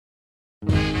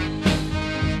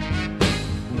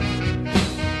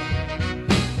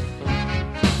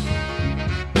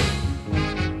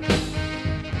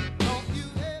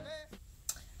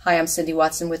Hi, I'm Cindy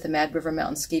Watson with the Mad River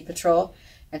Mountain Ski Patrol,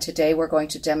 and today we're going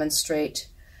to demonstrate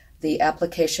the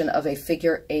application of a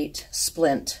figure 8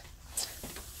 splint.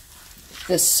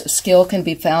 This skill can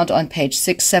be found on page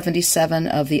 677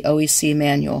 of the OEC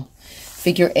manual.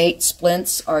 Figure 8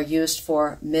 splints are used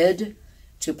for mid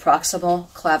to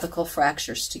proximal clavicle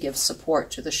fractures to give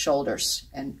support to the shoulders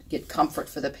and get comfort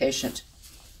for the patient.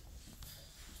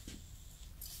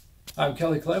 I'm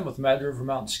Kelly Clem with Mad River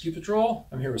Mountain Ski Patrol.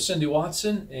 I'm here with Cindy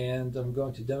Watson, and I'm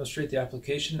going to demonstrate the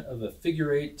application of a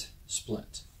figure 8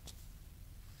 splint.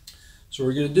 So what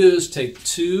we're going to do is take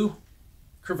two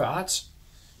cravats.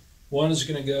 One is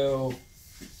going to go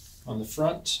on the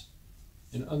front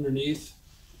and underneath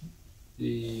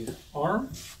the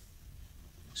arm,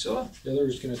 axilla. The other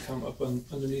is going to come up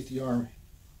underneath the arm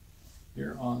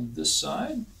here on this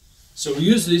side. So we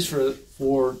use these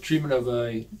for treatment of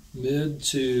a mid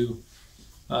to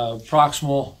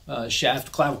proximal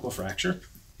shaft clavicle fracture.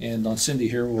 And on Cindy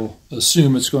here, we'll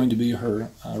assume it's going to be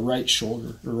her right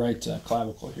shoulder or right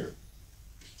clavicle here.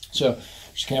 So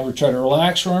just kind of try to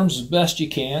relax her arms as best you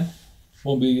can.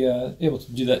 Won't be able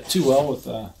to do that too well with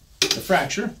the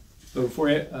fracture. But before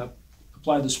you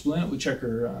apply the splint, we check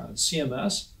her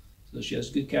CMS. So she has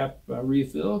good cap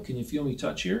refill. Can you feel me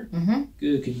touch here? Mm-hmm.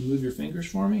 Good. Can you move your fingers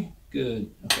for me?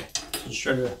 Good. Okay. So just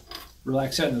try to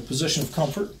relax that in a position of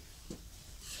comfort.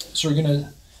 So we're going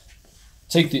to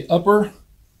take the upper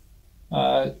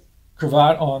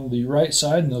cravat on the right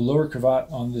side and the lower cravat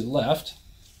on the left.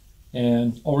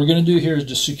 And all we're going to do here is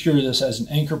just secure this as an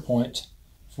anchor point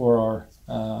for our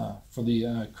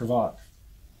the cravat.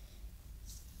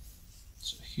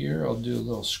 So here I'll do a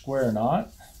little square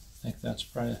knot. I think that's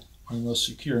probably one of those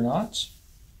secure knots.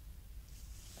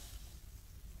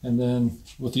 And then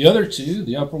with the other two,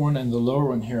 the upper one and the lower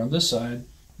one here on this side,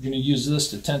 we're going to use this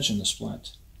to tension the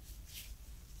splint.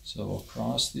 So we'll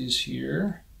cross these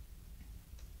here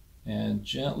and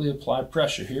gently apply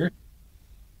pressure here.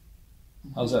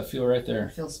 How's that feel right there?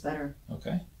 It feels better.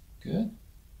 Okay, good.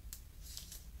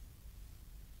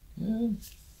 Good.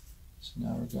 So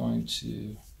now we're going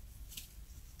to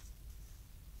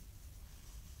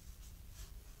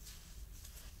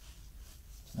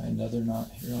tie another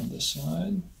knot here on this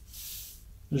side.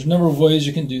 There's a number of ways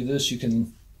you can do this. You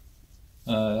can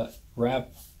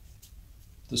wrap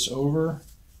this over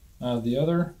the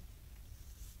other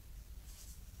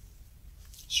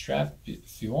strap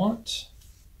if you want,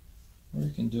 or you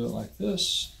can do it like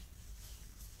this.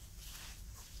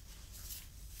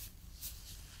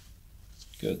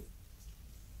 Good.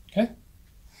 Okay.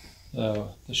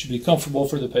 So this should be comfortable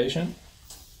for the patient.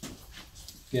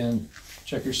 Again,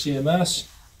 check your CMS.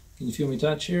 Can you feel me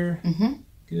touch here? Mm-hmm.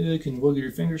 Good. Can you wiggle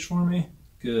your fingers for me?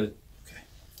 Good. Okay.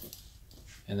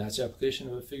 And that's the application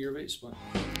of a figure 8 splint.